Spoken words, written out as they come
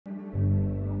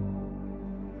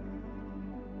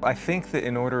I think that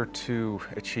in order to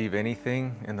achieve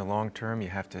anything in the long term, you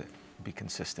have to be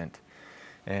consistent.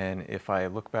 And if I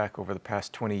look back over the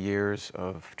past 20 years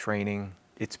of training,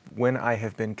 it's when I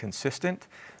have been consistent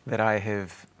that I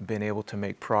have been able to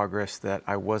make progress that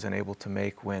I wasn't able to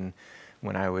make when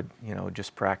I would,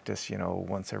 just practice,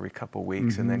 once every couple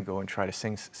weeks and then go and try to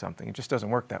sing something. It just doesn't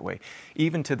work that way.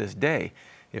 Even to this day,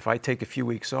 if I take a few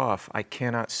weeks off, I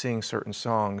cannot sing certain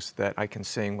songs that I can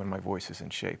sing when my voice is in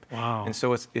shape. Wow. And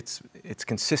so it's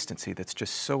consistency that's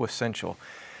just so essential.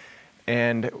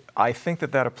 And I think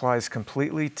that applies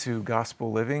completely to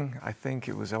gospel living. I think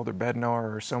it was Elder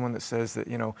Bednar or someone that says that,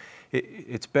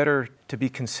 it's better to be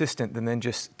consistent than then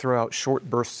just throw out short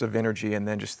bursts of energy and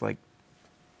then just like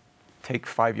take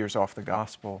 5 years off the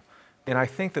gospel. And I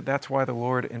think that that's why the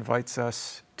Lord invites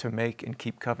us to make and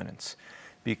keep covenants,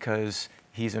 because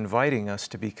He's inviting us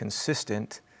to be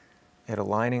consistent at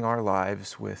aligning our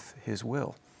lives with His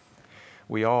will.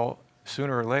 We all,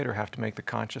 sooner or later, have to make the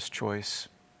conscious choice,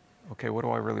 okay, what do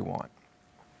I really want?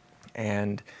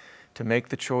 And to make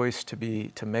the choice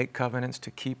to make covenants,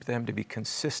 to keep them, to be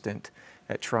consistent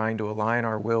at trying to align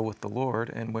our will with the Lord.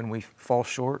 And when we fall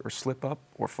short or slip up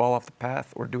or fall off the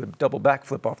path or do a double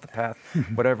backflip off the path,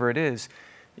 whatever it is,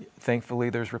 thankfully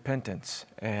there's repentance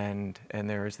and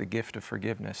there is the gift of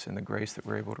forgiveness and the grace that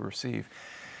we're able to receive.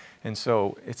 And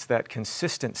so it's that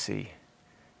consistency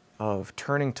of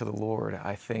turning to the Lord.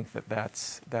 I think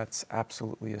that's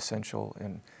absolutely essential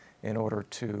in order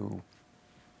to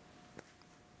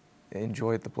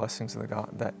enjoy the blessings of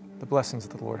the blessings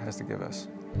that the Lord has to give us.